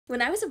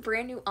When I was a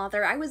brand new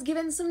author, I was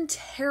given some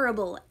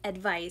terrible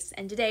advice,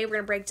 and today we're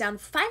going to break down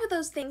 5 of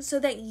those things so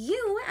that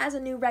you, as a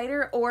new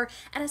writer or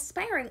an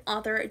aspiring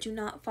author, do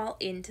not fall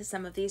into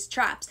some of these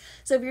traps.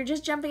 So if you're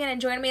just jumping in and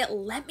joining me,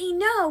 let me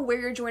know where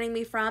you're joining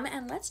me from,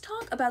 and let's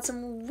talk about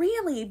some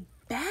really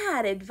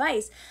bad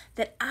advice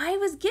that I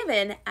was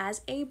given as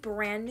a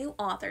brand new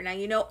author. Now,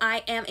 you know,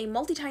 I am a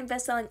multi-time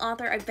best-selling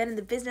author. I've been in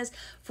the business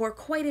for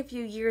quite a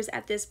few years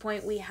at this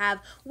point. We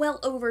have well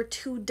over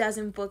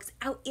 24 books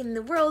out in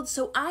the world,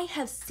 so I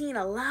have seen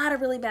a lot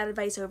of really bad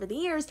advice over the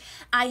years.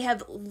 I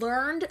have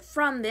learned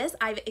from this.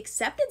 I've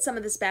accepted some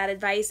of this bad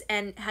advice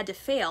and had to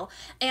fail,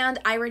 and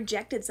I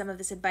rejected some of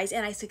this advice,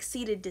 and I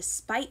succeeded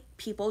despite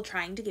people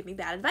trying to give me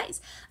bad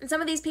advice. And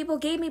some of these people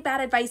gave me bad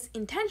advice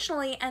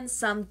intentionally, and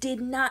some did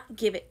not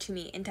give it to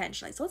me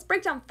intentionally. So let's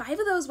break down 5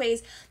 of those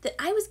ways that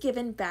I was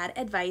given bad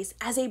advice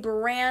as a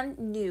brand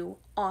new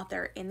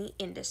author in the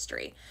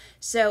industry.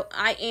 So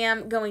I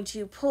am going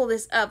to pull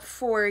this up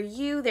for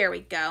you. There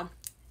we go.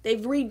 They've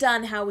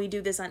redone how we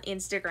do this on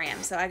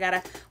Instagram, so I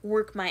gotta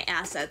work my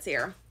assets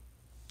here.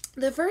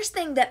 The first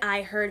thing that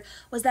I heard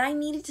was that I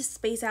needed to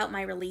space out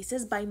my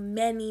releases by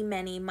many,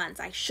 many months.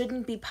 I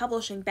shouldn't be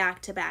publishing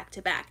back to back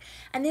to back.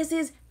 And this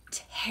is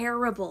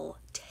terrible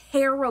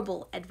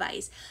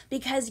advice,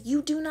 because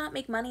you do not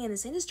make money in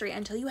this industry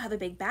until you have a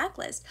big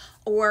backlist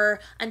or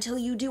until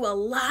you do a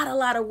lot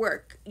of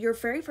work. Your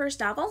very first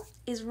novel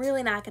is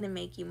really not going to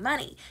make you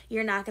money.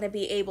 You're not going to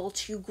be able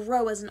to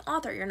grow as an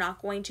author. You're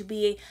not going to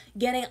be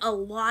getting a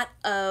lot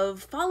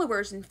of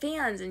followers and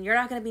fans, and you're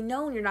not going to be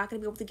known. You're not going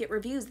to be able to get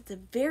reviews. It's a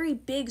very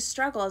big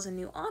struggle as a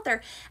new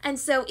author. And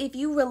so if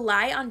you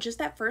rely on just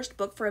that first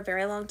book for a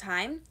very long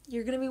time,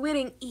 you're going to be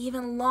waiting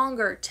even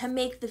longer to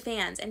make the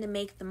fans and to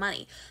make the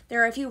money.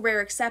 There are a few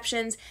rare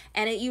exceptions,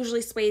 and it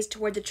usually sways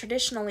toward the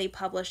traditionally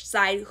published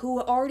side who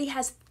already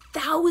has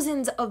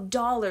thousands of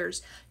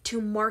dollars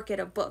to market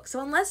a book. So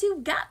unless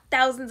you've got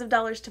thousands of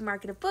dollars to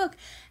market a book,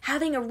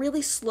 having a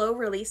really slow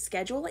release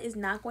schedule is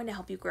not going to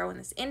help you grow in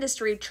this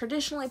industry,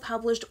 traditionally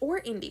published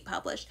or indie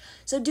published.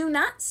 So do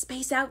not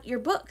space out your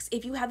books.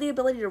 If you have the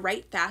ability to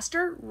write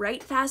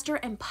faster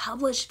and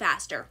publish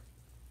faster.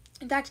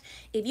 In fact,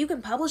 if you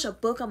can publish a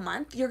book a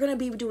month, you're going to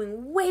be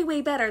doing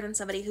way better than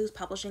somebody who's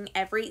publishing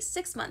every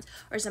 6 months,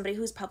 or somebody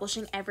who's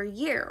publishing every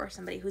year, or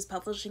somebody who's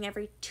publishing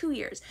every 2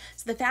 years.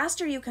 So the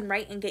faster you can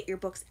write and get your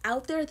books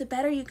out there, the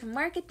better you can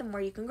market, the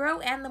more you can grow,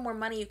 and the more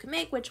money you can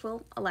make, which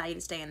will allow you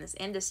to stay in this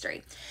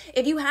industry.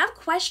 If you have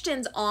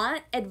questions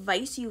on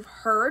advice you've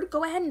heard,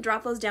 go ahead and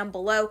drop those down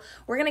below.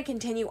 We're going to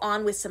continue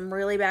on with some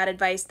really bad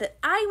advice that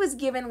I was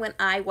given when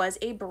I was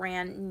a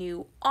brand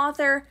new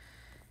author.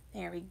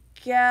 There we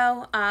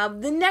go.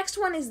 The next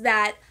one is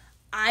that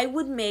I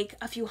would make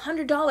a few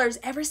 $100s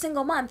every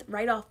single month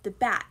right off the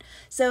bat.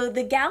 So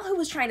the gal who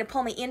was trying to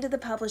pull me into the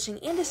publishing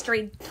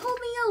industry told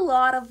me a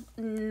lot of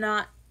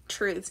not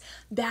truths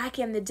back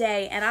in the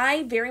day, and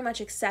I very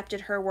much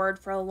accepted her word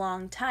for a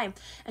long time.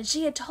 And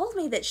she had told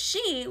me that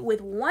she,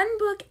 with one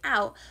book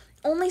out,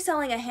 only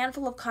selling a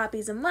handful of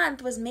copies a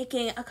month, was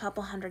making a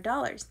couple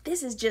 $100s.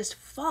 This is just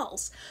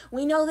false.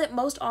 We know that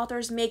most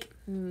authors make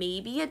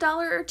maybe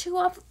 $1 or $2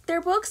 off their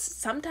books,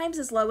 sometimes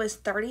as low as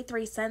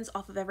 33 cents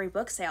off of every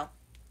book sale.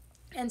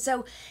 And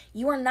so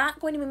you are not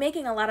going to be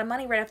making a lot of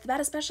money right off the bat,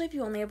 especially if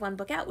you only have one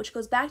book out, which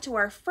goes back to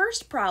our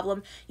first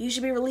problem. You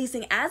should be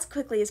releasing as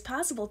quickly as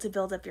possible to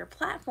build up your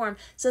platform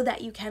so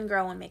that you can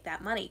grow and make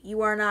that money.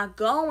 You are not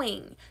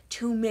going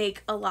to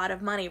make a lot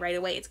of money right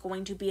away. It's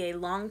going to be a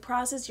long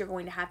process. You're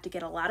going to have to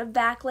get a lot of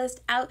backlist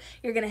out.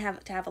 You're going to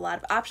have a lot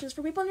of options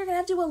for people, and you're going to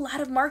have to do a lot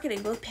of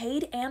marketing, both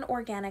paid and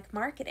organic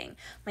marketing.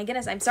 My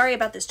goodness, I'm sorry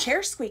about this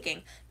chair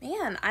squeaking.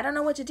 Man, I don't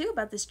know what to do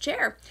about this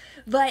chair.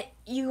 But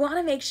you want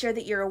to make sure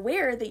that you're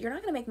aware that you're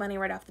not going to make money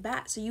right off the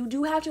bat. So you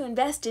do have to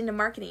invest into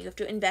marketing. You have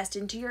to invest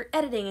into your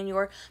editing and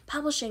your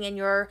publishing and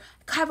your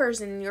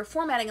covers and your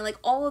formatting and like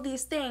all of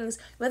these things.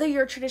 Whether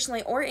you're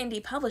traditionally or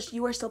indie published,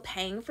 you are still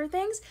paying for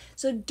things.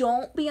 So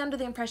don't be under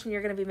the impression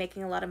you're going to be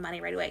making a lot of money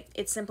right away.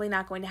 It's simply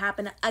not going to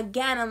happen,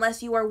 again,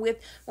 unless you are with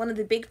one of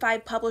the big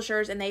 5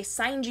 publishers and they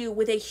signed you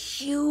with a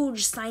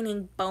huge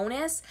signing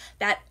bonus.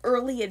 That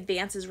early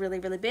advance is really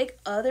big.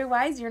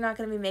 Otherwise, you're not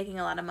going to be making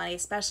a lot of money,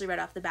 especially right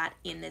off the bat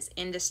in this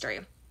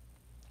industry.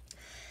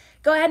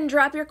 Go ahead and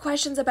drop your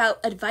questions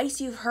about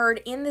advice you've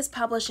heard in this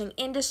publishing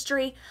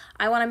industry.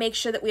 I want to make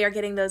sure that we are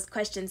getting those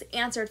questions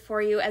answered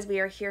for you as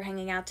we are here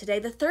hanging out today.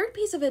 The third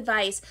piece of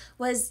advice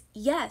was,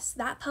 yes,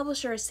 that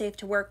publisher is safe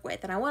to work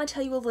with. And I want to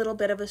tell you a little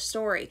bit of a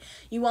story.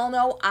 You all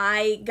know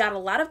I got a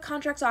lot of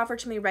contracts offered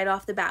to me right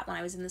off the bat when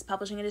I was in this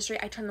publishing industry.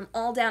 I turned them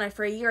all down, and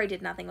for a year I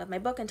did nothing with my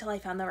book until I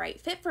found the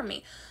right fit for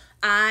me.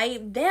 I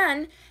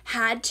then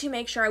had to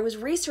make sure I was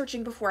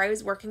researching before I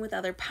was working with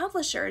other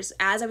publishers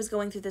as I was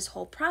going through this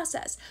whole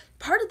process.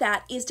 Part of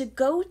that is to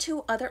go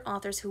to other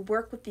authors who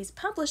work with these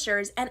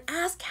publishers and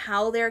ask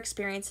how their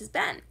experience has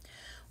been.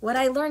 What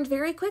I learned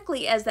very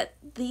quickly is that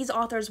these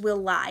authors will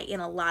lie in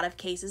a lot of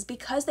cases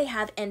because they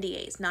have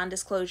NDAs,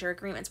 non-disclosure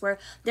agreements, where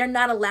they're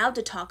not allowed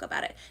to talk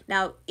about it.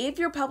 Now, if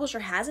your publisher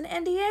has an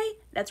NDA,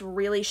 that's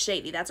really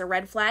shady. That's a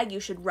red flag.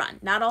 You should run.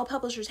 Not all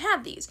publishers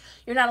have these.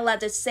 You're not allowed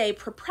to say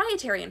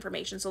proprietary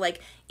information, so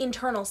like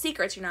internal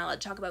secrets you're not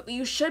allowed to talk about, but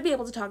you should be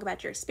able to talk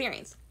about your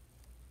experience.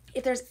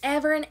 If there's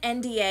ever an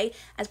NDA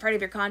as part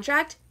of your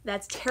contract,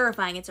 that's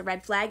terrifying. It's a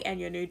red flag and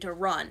you need to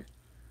run.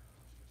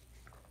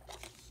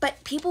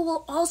 But people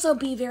will also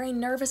be very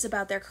nervous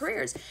about their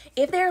careers.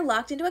 If they're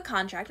locked into a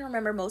contract, and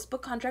remember, most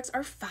book contracts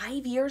are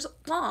 5 years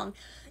long.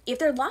 If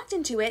they're locked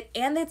into it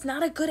and it's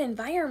not a good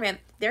environment,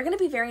 they're going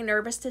to be very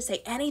nervous to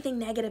say anything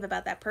negative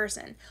about that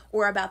person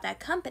or about that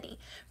company.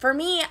 For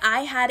me,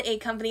 I had a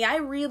company I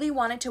really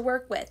wanted to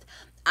work with.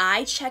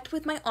 I checked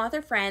with my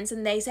author friends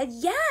and they said,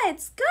 yeah,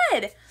 it's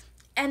good.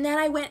 And then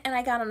I went and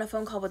I got on a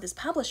phone call with this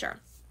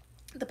publisher.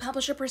 The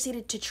publisher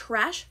proceeded to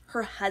trash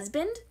her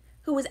husband,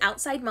 who was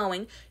outside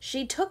mowing.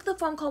 She took the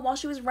phone call while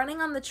she was running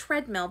on the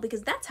treadmill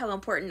because that's how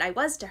important I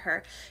was to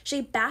her.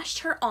 She bashed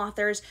her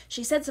authors.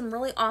 She said some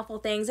really awful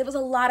things. It was a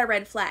lot of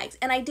red flags.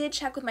 And I did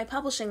check with my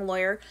publishing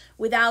lawyer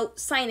without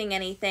signing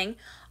anything.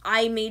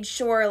 I made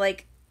sure,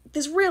 like,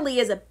 this really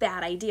is a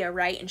bad idea,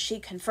 right? And she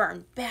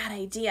confirmed, bad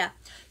idea.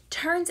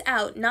 Turns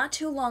out, not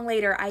too long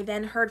later, I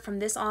then heard from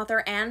this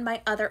author and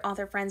my other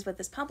author friends with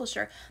this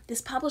publisher.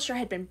 This publisher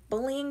had been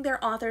bullying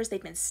their authors.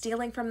 They'd been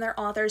stealing from their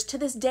authors. To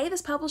this day,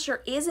 this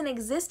publisher is in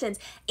existence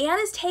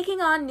and is taking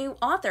on new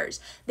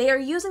authors. They are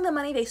using the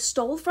money they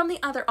stole from the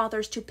other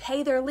authors to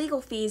pay their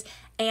legal fees.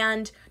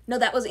 And no,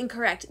 that was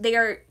incorrect. They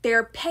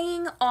are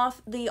paying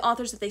off the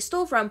authors that they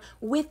stole from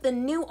with the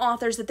new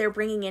authors that they're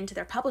bringing into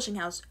their publishing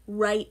house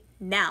right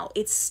now.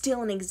 It's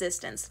still in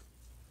existence.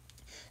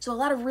 So a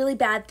lot of really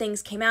bad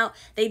things came out.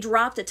 They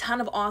dropped a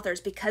ton of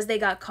authors because they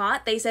got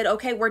caught. They said,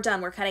 okay, we're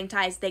done. We're cutting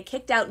ties. They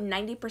kicked out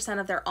 90%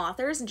 of their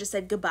authors and just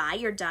said, goodbye,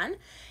 you're done.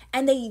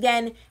 And they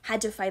then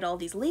had to fight all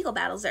these legal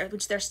battles there,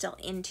 which they're still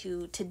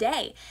into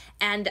today.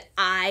 And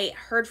I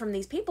heard from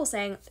these people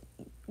saying,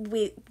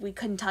 we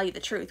couldn't tell you the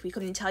truth. We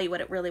couldn't tell you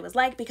what it really was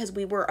like because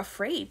we were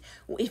afraid.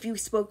 If you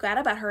spoke out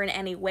about her in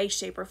any way,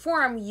 shape, or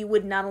form, you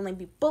would not only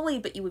be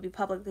bullied, but you would be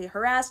publicly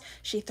harassed.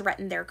 She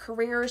threatened their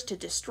careers to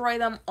destroy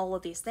them, all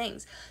of these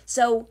things.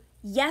 So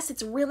yes,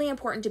 it's really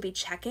important to be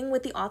checking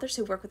with the authors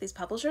who work with these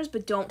publishers,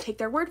 but don't take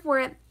their word for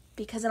it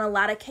because in a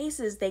lot of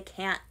cases, they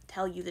can't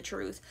tell you the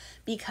truth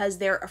because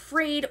they're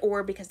afraid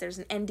or because there's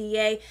an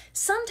NDA.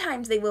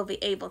 Sometimes they will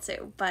be able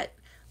to, but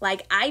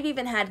like I've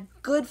even had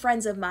good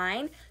friends of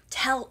mine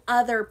tell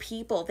other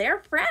people, their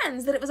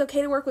friends, that it was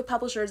okay to work with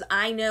publishers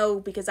I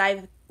know because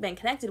I've been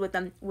connected with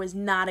them was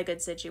not a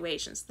good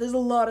situation. So there's a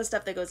lot of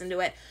stuff that goes into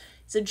it.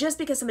 So just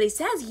because somebody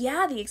says,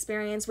 yeah, the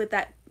experience with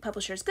that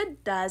publisher is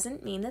good,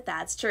 doesn't mean that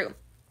that's true.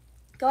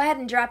 Go ahead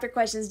and drop your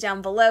questions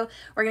down below.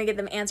 We're going to get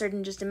them answered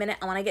in just a minute.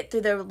 I want to get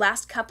through the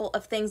last couple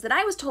of things that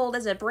I was told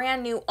as a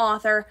brand new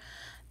author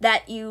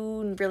that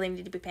you really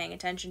need to be paying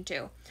attention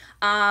to.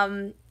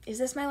 Is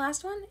this my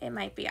last one? It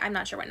might be. I'm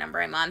not sure what number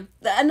I'm on.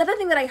 Another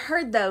thing that I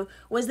heard, though,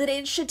 was that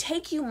it should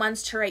take you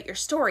months to write your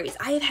stories.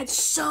 I have had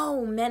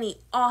so many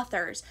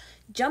authors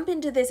jump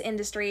into this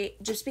industry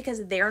just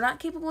because they're not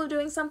capable of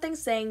doing something,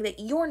 saying that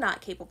you're not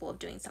capable of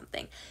doing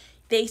something.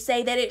 They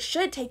say that it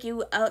should take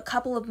you a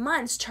couple of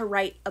months to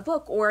write a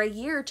book or a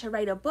year to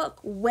write a book,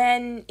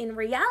 when in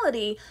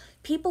reality,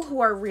 people who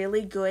are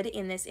really good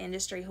in this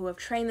industry, who have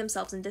trained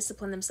themselves and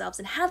disciplined themselves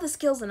and have the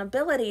skills and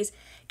abilities,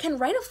 can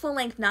write a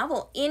full-length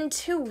novel in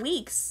 2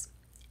 weeks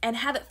and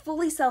have it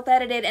fully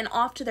self-edited and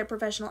off to their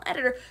professional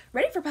editor,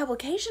 ready for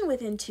publication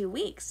within 2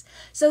 weeks.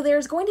 So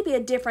there's going to be a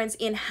difference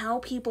in how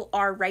people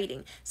are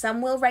writing.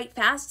 Some will write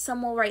fast,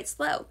 some will write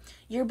slow.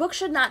 Your book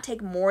should not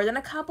take more than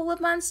a couple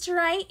of months to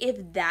write.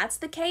 If that's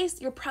the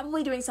case, you're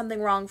probably doing something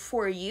wrong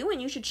for you,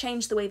 and you should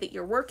change the way that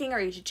you're working, or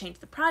you should change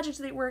the project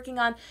that you're working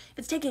on. If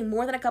it's taking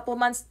more than a couple of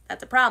months,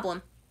 that's a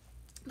problem.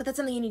 But that's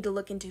something you need to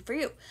look into for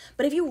you.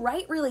 But if you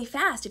write really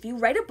fast, if you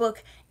write a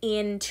book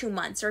in 2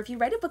 months, or if you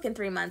write a book in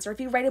 3 months, or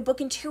if you write a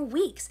book in 2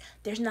 weeks,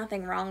 there's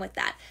nothing wrong with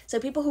that. So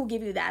people who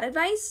give you that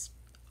advice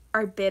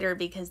are bitter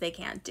because they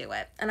can't do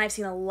it. And I've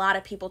seen a lot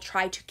of people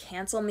try to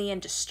cancel me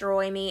and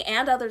destroy me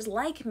and others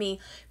like me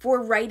for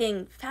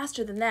writing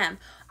faster than them.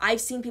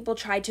 I've seen people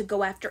try to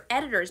go after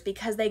editors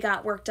because they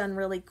got work done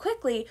really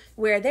quickly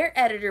where their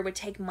editor would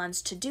take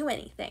months to do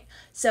anything.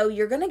 So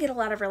you're going to get a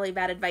lot of really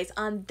bad advice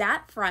on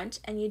that front,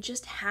 and you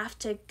just have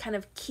to kind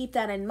of keep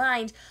that in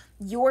mind.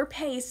 Your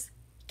pace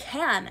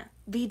can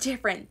be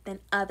different than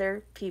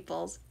other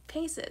people's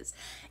paces.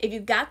 If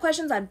you've got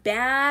questions on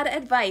bad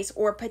advice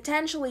or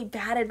potentially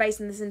bad advice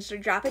in this industry,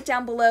 drop it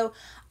down below.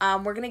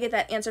 We're going to get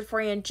that answered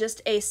for you in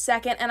just a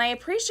second. And I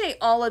appreciate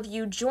all of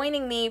you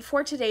joining me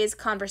for today's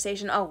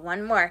conversation. Oh,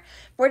 one more.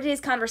 For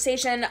today's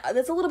conversation,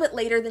 that's a little bit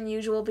later than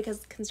usual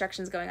because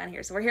construction's going on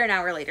here. So we're here an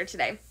hour later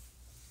today.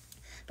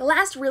 The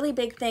last really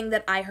big thing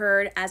that I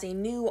heard as a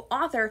new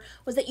author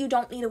was that you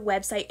don't need a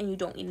website and you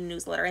don't need a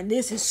newsletter. And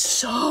this is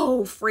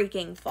so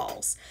freaking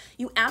false.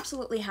 You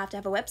absolutely have to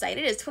have a website.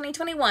 It is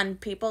 2021,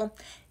 people.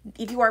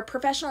 If you are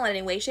professional in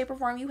any way, shape, or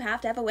form, you have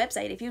to have a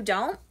website. If you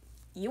don't,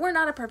 you are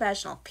not a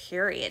professional,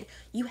 period.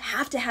 You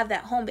have to have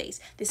that home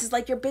base. This is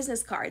like your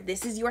business card.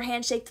 This is your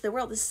handshake to the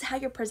world. This is how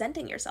you're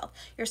presenting yourself.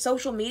 Your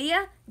social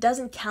media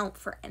doesn't count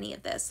for any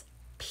of this.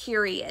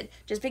 Period.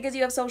 Just because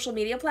you have social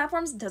media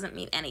platforms doesn't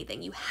mean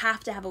anything. You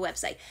have to have a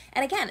website.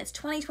 And again, it's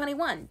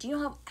 2021. Do you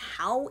know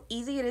how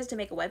easy it is to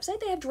make a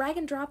website? They have drag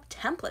and drop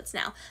templates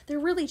now. They're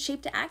really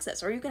cheap to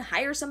access, or you can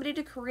hire somebody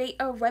to create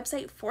a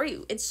website for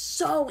you. It's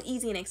so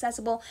easy and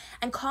accessible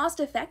and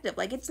cost effective.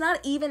 Like, it's not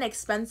even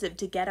expensive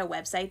to get a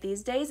website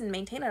these days and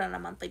maintain it on a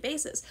monthly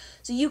basis.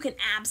 So you can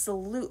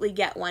absolutely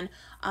get one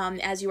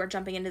as you are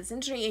jumping into this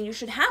industry, and you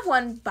should have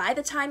one by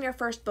the time your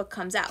first book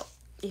comes out.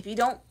 If you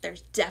don't,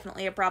 there's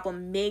definitely a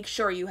problem. Make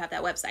sure you have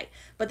that website.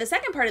 But the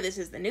second part of this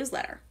is the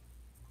newsletter.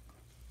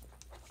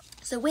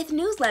 So with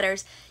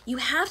newsletters, you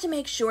have to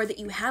make sure that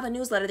you have a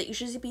newsletter that you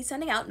should be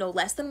sending out no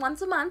less than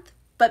once a month,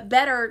 but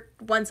better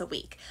once a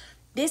week.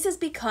 This is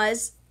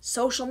because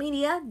social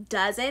media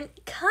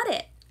doesn't cut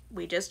it.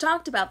 We just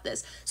talked about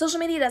this. Social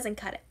media doesn't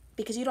cut it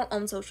because you don't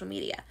own social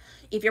media.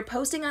 If you're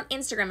posting on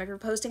Instagram, if you're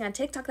posting on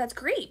TikTok, that's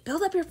great.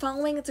 Build up your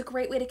following. It's a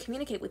great way to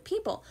communicate with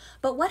people.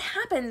 But what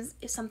happens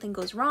if something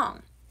goes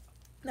wrong?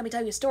 Let me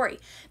tell you a story.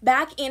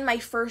 Back in my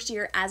first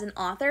year as an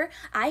author,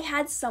 I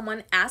had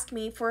someone ask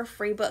me for a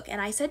free book, and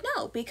I said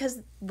no,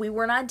 because we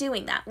were not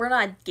doing that. We're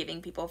not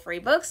giving people free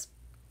books.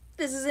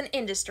 This is an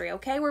industry,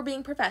 okay? We're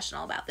being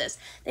professional about this.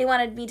 They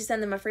wanted me to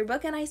send them a free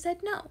book, and I said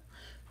no.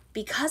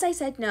 Because I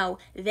said no,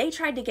 they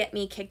tried to get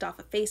me kicked off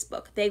of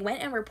Facebook. They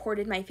went and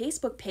reported my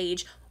Facebook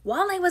page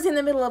while I was in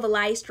the middle of a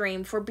live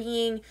stream for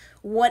being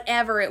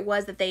whatever it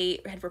was that they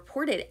had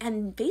reported,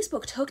 and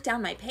Facebook took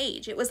down my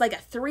page. It was like a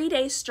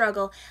 3-day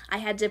struggle. I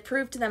had to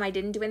prove to them I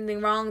didn't do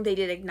anything wrong. They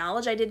did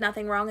acknowledge I did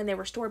nothing wrong, and they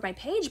restored my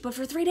page. But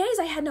for 3 days,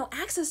 I had no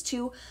access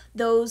to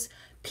those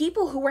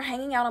people who were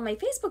hanging out on my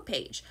Facebook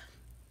page.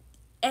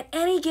 At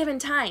any given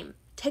time,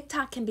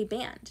 TikTok can be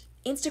banned.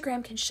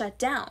 Instagram can shut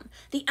down.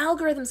 The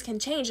algorithms can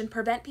change and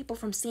prevent people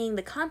from seeing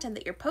the content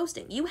that you're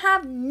posting. You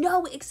have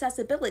no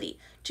accessibility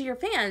to your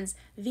fans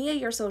via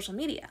your social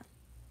media.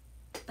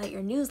 But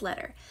your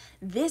newsletter,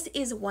 this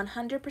is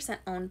 100%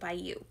 owned by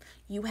you.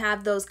 You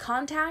have those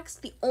contacts.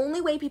 The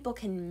only way people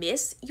can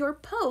miss your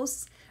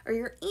posts or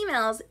your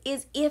emails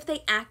is if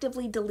they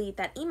actively delete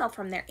that email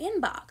from their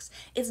inbox.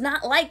 It's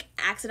not like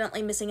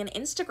accidentally missing an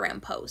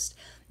Instagram post.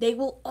 They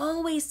will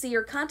always see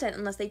your content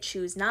unless they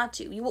choose not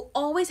to. You will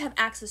always have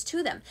access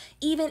to them,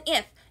 even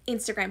if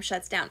Instagram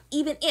shuts down,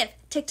 even if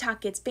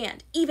TikTok gets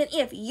banned, even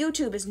if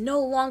YouTube is no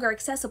longer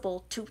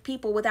accessible to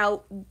people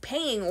without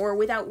paying or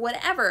without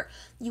whatever.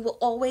 You will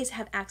always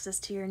have access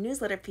to your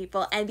newsletter,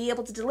 people, and be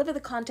able to deliver the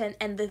content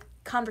and the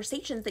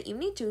conversations that you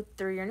need to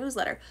through your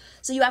newsletter.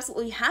 So you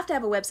absolutely have to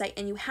have a website,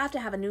 and you have to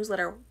have a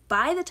newsletter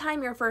by the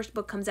time your first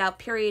book comes out,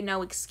 period,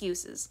 no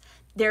excuses.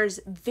 There's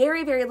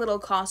very, very little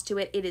cost to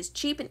it. It is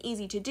cheap and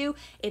easy to do.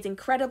 It's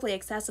incredibly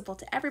accessible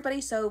to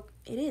everybody, so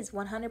it is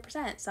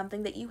 100%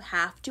 something that you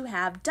have to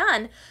have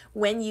done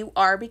when you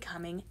are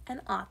becoming an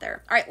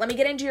author. All right, let me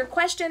get into your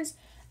questions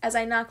as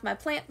I knock my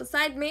plant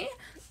beside me,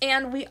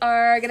 and we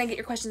are going to get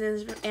your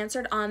questions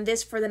answered on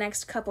this for the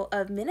next couple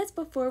of minutes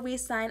before we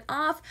sign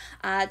off.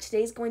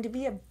 Today's going to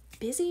be a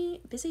busy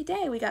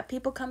day. We got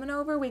people coming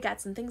over. We got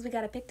some things we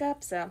got to pick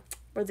up, so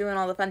we're doing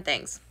all the fun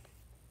things.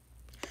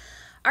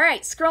 All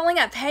right, scrolling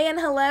up. Hey and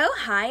hello.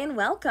 Hi and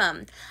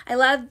welcome. I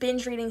love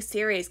binge reading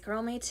series.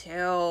 Girl, me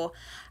too.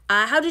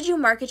 How did you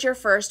market your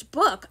first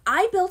book?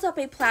 I built up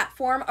a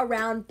platform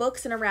around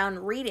books and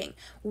around reading.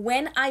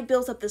 When I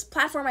built up this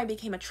platform, I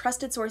became a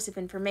trusted source of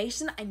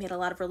information. I made a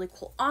lot of really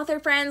cool author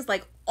friends,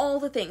 like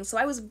all the things. So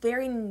I was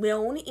very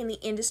known in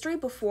the industry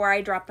before I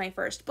dropped my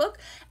first book.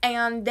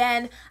 And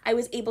then I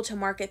was able to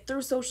market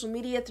through social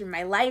media, through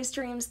my live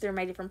streams, through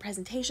my different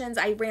presentations.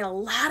 I ran a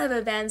lot of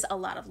events, a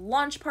lot of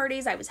launch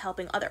parties. I was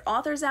helping other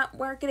authors out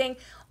marketing,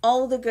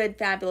 all the good,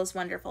 fabulous,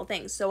 wonderful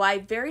things. So I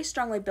very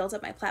strongly built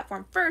up my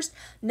platform first,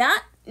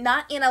 not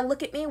in a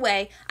look at me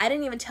way. I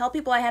didn't even tell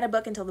people I had a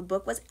book until the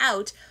book was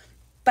out,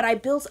 but I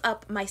built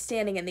up my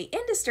standing in the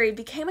industry,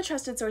 became a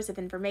trusted source of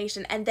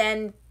information, and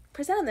then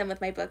presented them with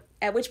my book,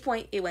 at which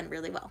point it went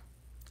really well.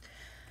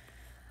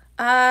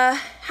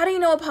 How do you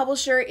know a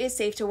publisher is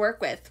safe to work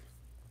with?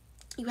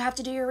 You have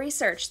to do your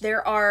research.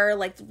 There are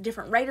like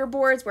different writer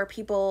boards where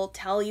people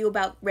tell you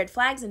about red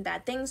flags and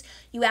bad things.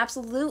 You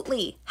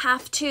absolutely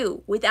have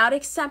to, without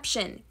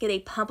exception, get a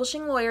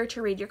publishing lawyer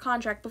to read your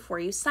contract before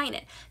you sign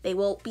it. They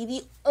will be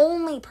the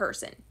only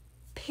person,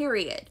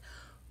 period,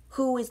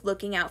 who is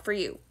looking out for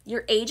you.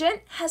 Your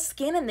agent has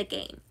skin in the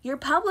game. Your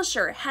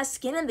publisher has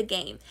skin in the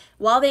game.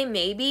 While they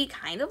may be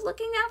kind of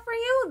looking out for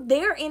you,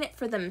 they're in it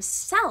for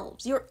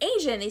themselves. Your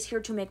agent is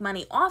here to make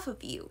money off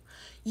of you.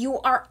 You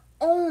are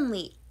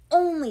only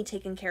only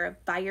taken care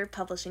of by your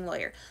publishing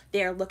lawyer.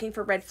 They are looking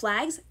for red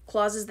flags,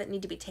 clauses that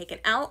need to be taken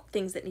out,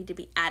 things that need to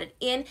be added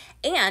in,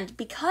 and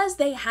because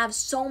they have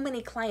so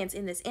many clients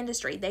in this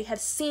industry, they have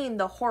seen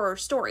the horror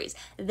stories.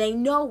 They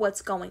know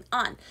what's going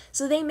on.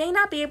 So they may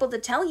not be able to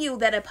tell you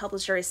that a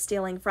publisher is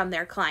stealing from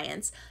their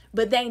clients,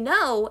 but they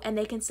know, and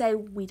they can say,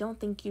 we don't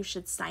think you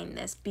should sign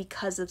this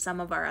because of some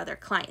of our other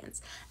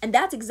clients. And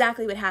that's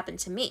exactly what happened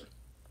to me.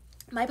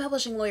 My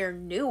publishing lawyer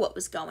knew what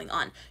was going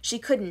on. She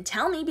couldn't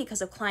tell me because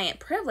of client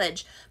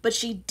privilege, but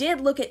she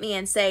did look at me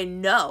and say,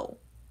 no,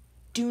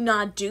 do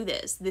not do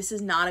this. This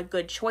is not a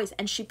good choice.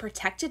 And she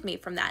protected me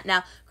from that.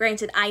 Now,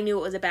 granted, I knew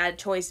it was a bad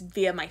choice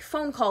via my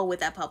phone call with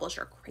that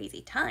publisher,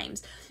 crazy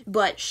times,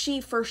 but she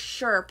for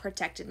sure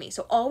protected me.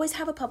 So always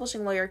have a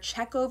publishing lawyer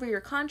check over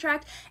your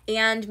contract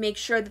and make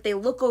sure that they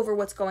look over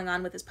what's going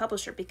on with this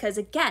publisher. Because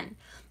again,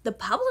 the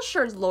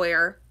publisher's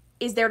lawyer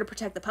is there to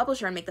protect the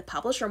publisher and make the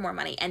publisher more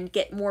money and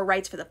get more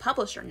rights for the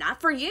publisher,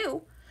 not for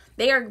you.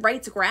 They are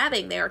rights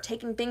grabbing. They are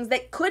taking things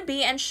that could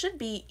be and should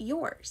be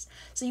yours.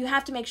 So you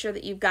have to make sure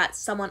that you've got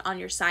someone on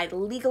your side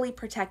legally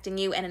protecting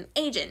you, and an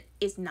agent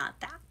is not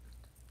that.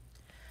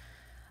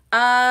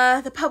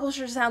 The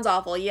publisher sounds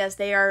awful. Yes,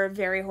 they are a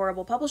very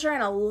horrible publisher,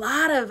 and a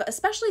lot of,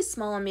 especially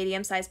small and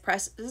medium-sized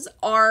presses,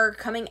 are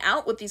coming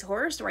out with these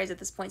horror stories at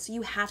this point, so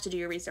you have to do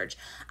your research.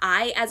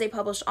 I, as a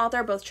published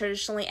author, both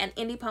traditionally and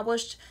indie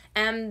published,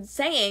 am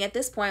saying at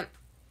this point,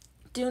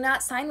 do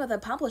not sign with a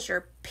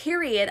publisher,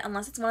 period,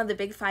 unless it's one of the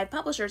big 5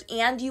 publishers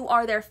and you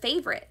are their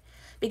favorite.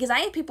 Because I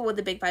have people with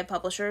the big 5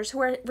 publishers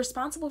who are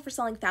responsible for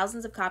selling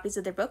thousands of copies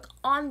of their book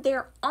on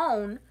their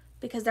own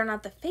because they're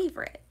not the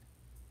favorite.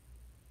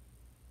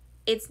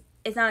 It's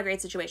not a great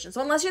situation.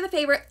 So unless you're the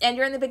favorite and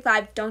you're in the big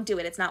 5, don't do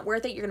it. It's not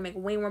worth it. You're going to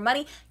make way more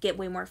money, get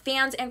way more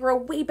fans, and grow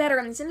way better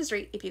in this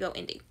industry if you go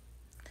indie.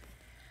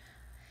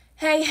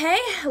 Hey,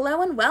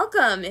 hello and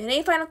welcome. And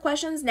any final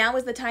questions, now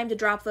is the time to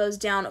drop those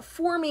down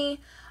for me.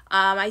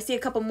 I see a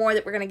couple more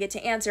that we're going to get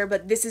to answer,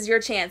 but this is your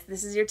chance.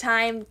 This is your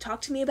time. Talk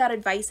to me about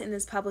advice in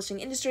this publishing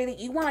industry that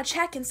you want to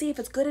check and see if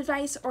it's good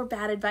advice or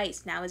bad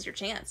advice. Now is your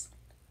chance.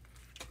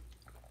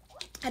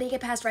 How do you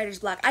get past writer's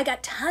block? I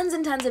got tons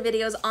and tons of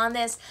videos on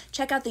this.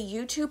 Check out the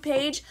YouTube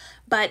page,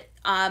 but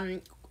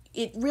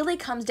it really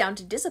comes down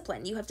to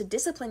discipline. You have to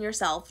discipline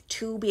yourself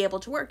to be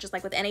able to work. Just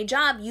like with any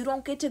job, you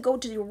don't get to go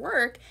to your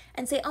work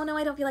and say, oh no,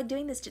 I don't feel like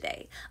doing this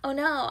today. Oh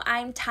no,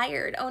 I'm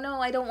tired. Oh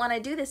no, I don't want to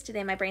do this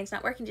today. My brain's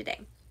not working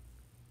today.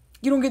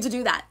 You don't get to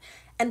do that.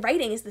 And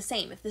writing is the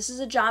same. If this is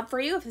a job for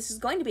you, if this is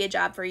going to be a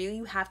job for you,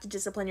 you have to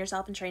discipline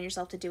yourself and train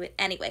yourself to do it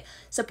anyway.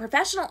 So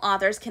professional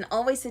authors can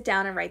always sit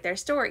down and write their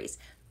stories.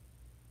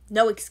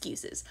 No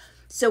excuses.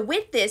 So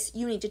with this,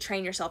 you need to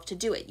train yourself to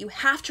do it. You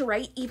have to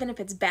write even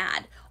if it's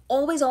bad.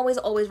 Always, always,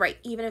 always write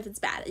even if it's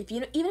bad.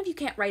 Even if you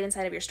can't write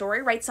inside of your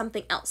story, write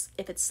something else.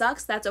 If it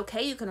sucks, that's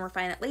okay. You can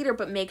refine it later,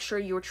 but make sure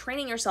you're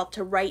training yourself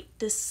to write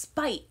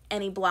despite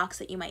any blocks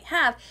that you might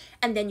have,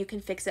 and then you can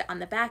fix it on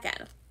the back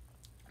end.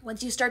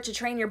 Once you start to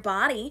train your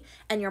body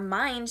and your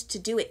mind to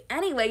do it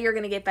anyway, you're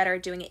going to get better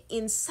at doing it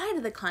inside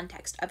of the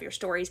context of your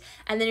stories,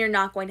 and then you're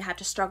not going to have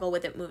to struggle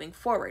with it moving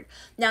forward.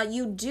 Now,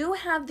 you do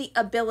have the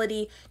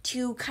ability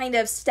to kind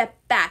of step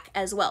back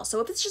as well. So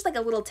if it's just like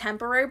a little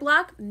temporary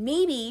block,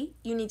 maybe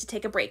you need to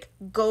take a break.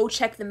 Go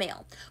check the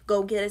mail.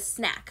 Go get a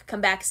snack. Come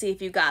back, see if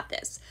you got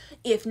this.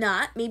 If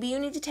not, maybe you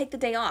need to take the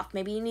day off.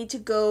 Maybe you need to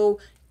go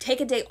take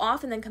a day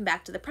off and then come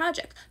back to the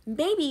project.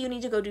 Maybe you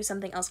need to go do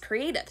something else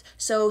creative.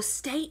 So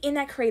stay in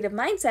that creative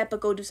mindset, but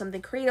go do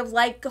something creative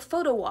like a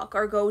photo walk,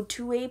 or go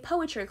to a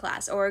poetry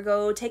class, or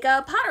go take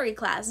a pottery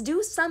class.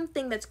 Do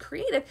something that's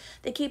creative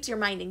that keeps your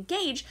mind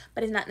engaged,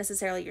 but is not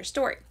necessarily your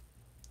story.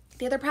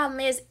 The other problem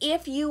is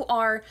if you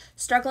are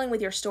struggling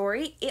with your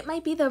story, it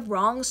might be the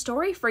wrong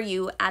story for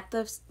you at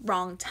the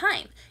wrong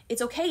time.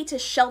 It's okay to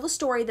shelve a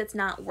story that's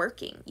not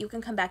working. You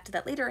can come back to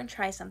that later and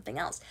try something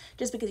else.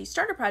 Just because you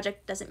start a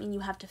project doesn't mean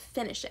you have to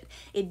finish it.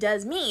 It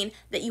does mean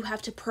that you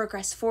have to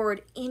progress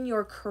forward in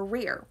your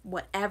career,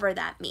 whatever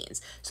that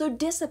means. So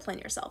discipline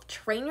yourself.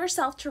 Train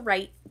yourself to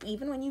write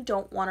even when you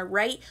don't want to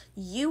write.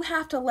 You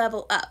have to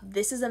level up.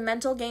 This is a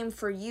mental game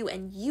for you,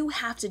 and you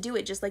have to do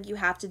it just like you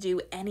have to do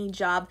any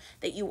job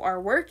that you are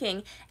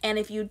working. And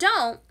if you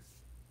don't,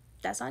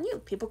 that's on you.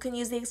 People can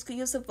use the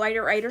excuse of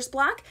writer's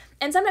block,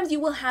 and sometimes you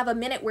will have a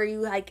minute where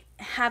you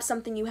have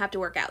something you have to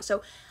work out.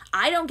 So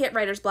I don't get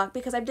writer's block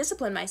because I've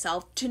disciplined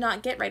myself to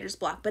not get writer's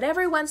block. But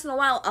every once in a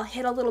while, I'll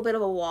hit a little bit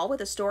of a wall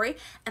with a story,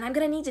 and I'm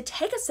going to need to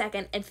take a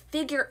second and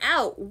figure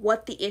out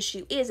what the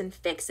issue is and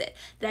fix it.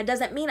 That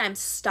doesn't mean I'm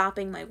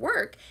stopping my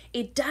work.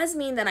 It does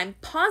mean that I'm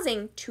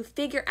pausing to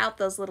figure out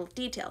those little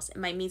details. It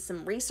might mean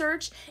some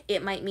research.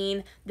 It might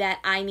mean that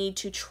I need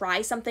to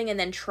try something and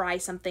then try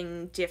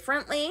something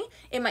differently.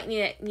 It might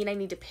mean I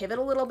need to pivot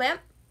a little bit.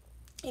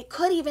 It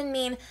could even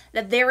mean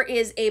that there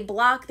is a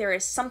block, there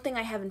is something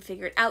I haven't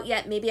figured out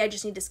yet. Maybe I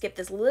just need to skip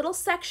this little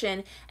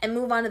section and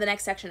move on to the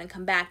next section and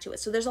come back to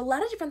it. So there's a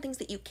lot of different things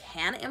that you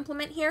can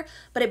implement here,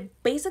 but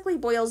it basically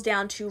boils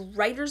down to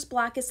writer's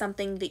block is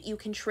something that you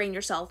can train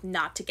yourself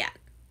not to get.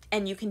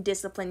 and you can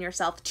discipline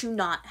yourself to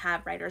not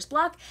have writer's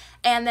block.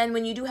 And then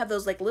when you do have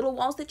those like little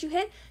walls that you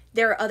hit,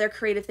 there are other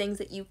creative things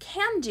that you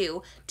can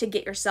do to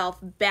get yourself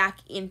back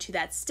into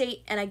that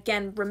state. And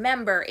again,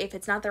 remember, if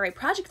it's not the right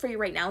project for you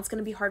right now, it's going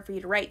to be hard for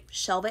you to write.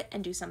 Shelve it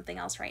and do something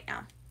else right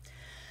now.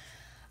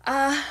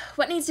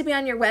 What needs to be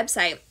on your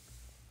website?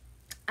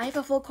 I have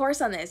a full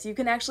course on this. You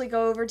can actually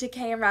go over to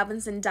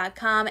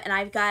kmrobinson.com, and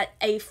I've got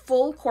a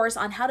full course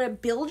on how to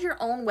build your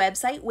own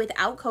website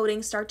without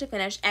coding, start to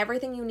finish,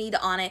 everything you need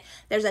on it.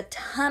 There's a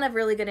ton of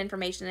really good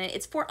information in it.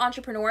 It's for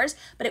entrepreneurs,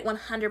 but it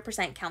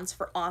 100% counts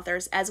for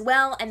authors as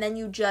well. And then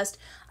you just,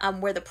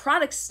 where the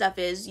product stuff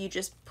is, you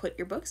just put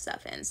your book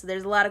stuff in. So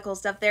there's a lot of cool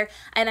stuff there.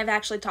 And I've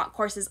actually taught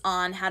courses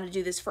on how to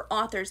do this for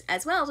authors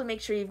as well, to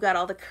make sure you've got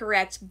all the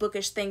correct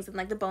bookish things and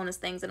like the bonus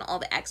things and all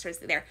the extras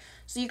there.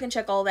 So you can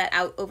check all that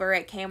out over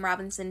at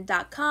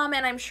kmrobinson.com,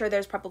 and I'm sure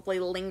there's probably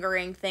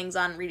lingering things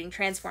on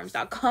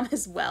readingtransforms.com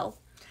as well.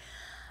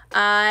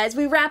 As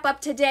we wrap up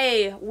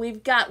today,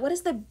 we've got, what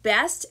is the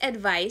best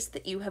advice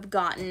that you have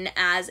gotten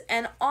as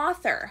an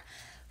author?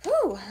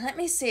 Whew, let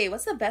me see.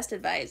 What's the best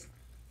advice?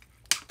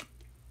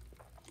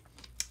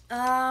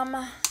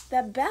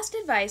 The best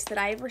advice that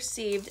I've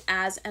received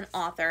as an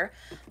author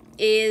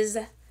is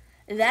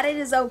that it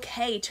is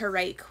okay to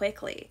write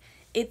quickly.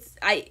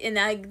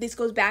 This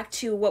goes back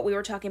to what we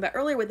were talking about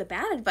earlier with the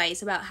bad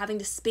advice about having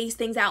to space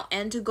things out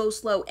and to go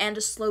slow and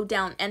to slow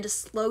down and to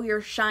slow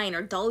your shine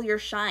or dull your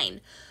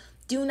shine.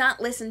 Do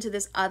not listen to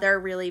this other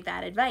really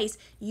bad advice.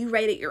 You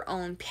write at your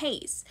own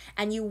pace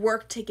and you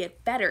work to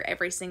get better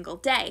every single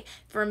day.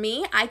 For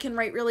me, I can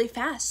write really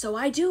fast, so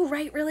I do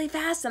write really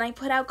fast and I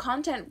put out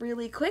content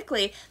really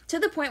quickly to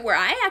the point where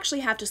I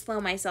actually have to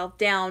slow myself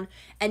down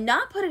and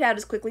not put it out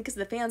as quickly because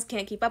the fans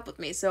can't keep up with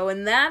me. So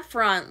in that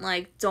front,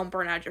 like, don't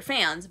burn out your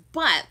fans,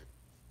 but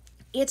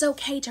it's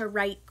okay to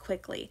write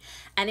quickly.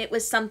 And it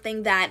was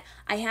something that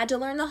I had to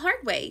learn the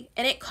hard way,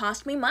 and it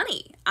cost me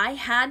money. I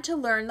had to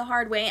learn the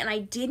hard way, and I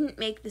didn't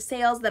make the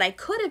sales that I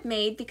could have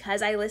made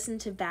because I listened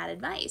to bad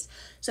advice.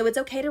 So it's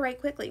okay to write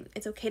quickly.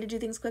 It's okay to do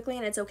things quickly,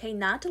 and it's okay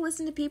not to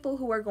listen to people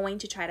who are going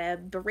to try to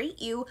berate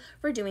you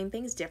for doing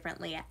things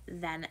differently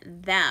than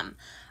them.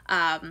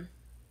 And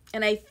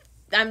I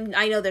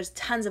know there's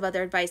tons of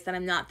other advice that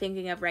I'm not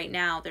thinking of right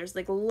now. There's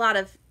like a lot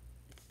of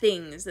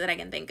things that I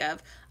can think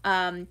of.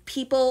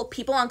 People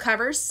on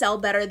covers sell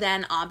better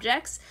than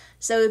objects.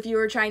 So if you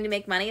were trying to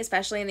make money,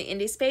 especially in the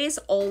indie space,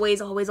 always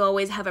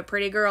have a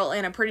pretty girl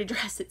in a pretty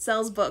dress. It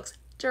sells books.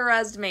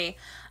 Trust me.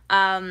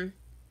 Let's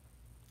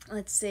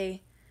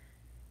see.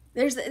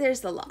 There's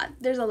a lot.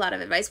 There's a lot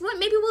of advice.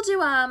 Maybe we'll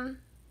do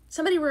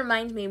somebody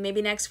remind me,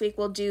 maybe next week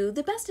we'll do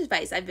the best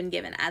advice I've been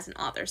given as an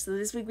author. So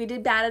this week we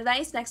did bad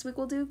advice. Next week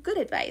we'll do good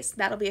advice.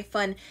 That'll be a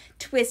fun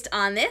twist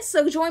on this.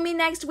 So join me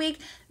next week.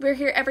 We're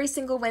here every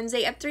single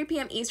Wednesday at 3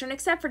 p.m. Eastern,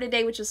 except for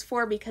today, which is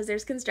 4 because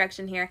there's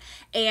construction here.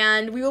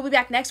 And we will be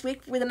back next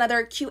week with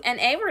another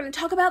Q&A. We're going to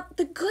talk about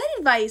the good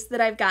advice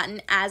that I've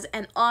gotten as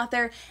an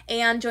author.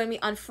 And join me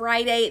on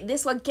Friday.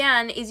 This,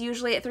 again, is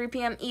usually at 3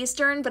 p.m.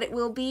 Eastern, but it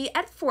will be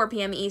at 4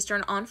 p.m.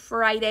 Eastern on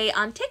Friday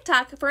on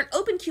TikTok for an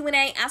open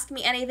Q&A. Ask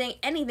me anything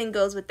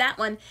goes with that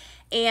one.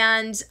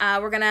 And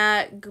we're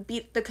gonna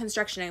beat the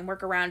construction and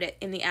work around it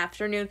in the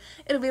afternoon.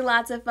 It'll be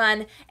lots of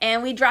fun,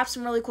 and we dropped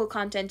some really cool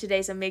content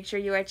today, so make sure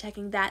you are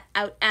checking that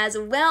out as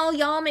well.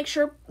 Y'all, make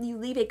sure you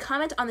leave a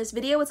comment on this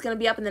video. It's gonna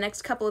be up in the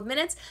next couple of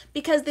minutes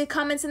because the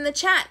comments in the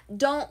chat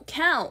don't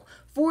count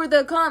for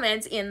the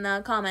comments in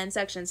the comment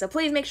section. So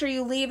please make sure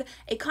you leave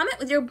a comment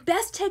with your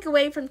best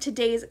takeaway from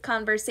today's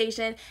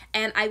conversation,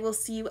 and I will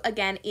see you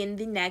again in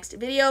the next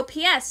video.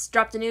 P.S.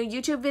 Dropped a new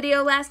YouTube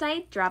video last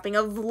night, dropping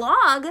a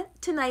vlog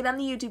tonight on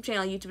the YouTube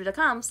channel,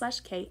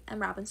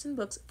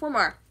 youtube.com/KMRobinsonBooks for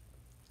more.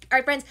 All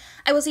right, friends,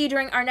 I will see you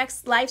during our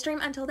next live stream.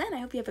 Until then, I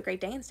hope you have a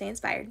great day and stay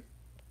inspired.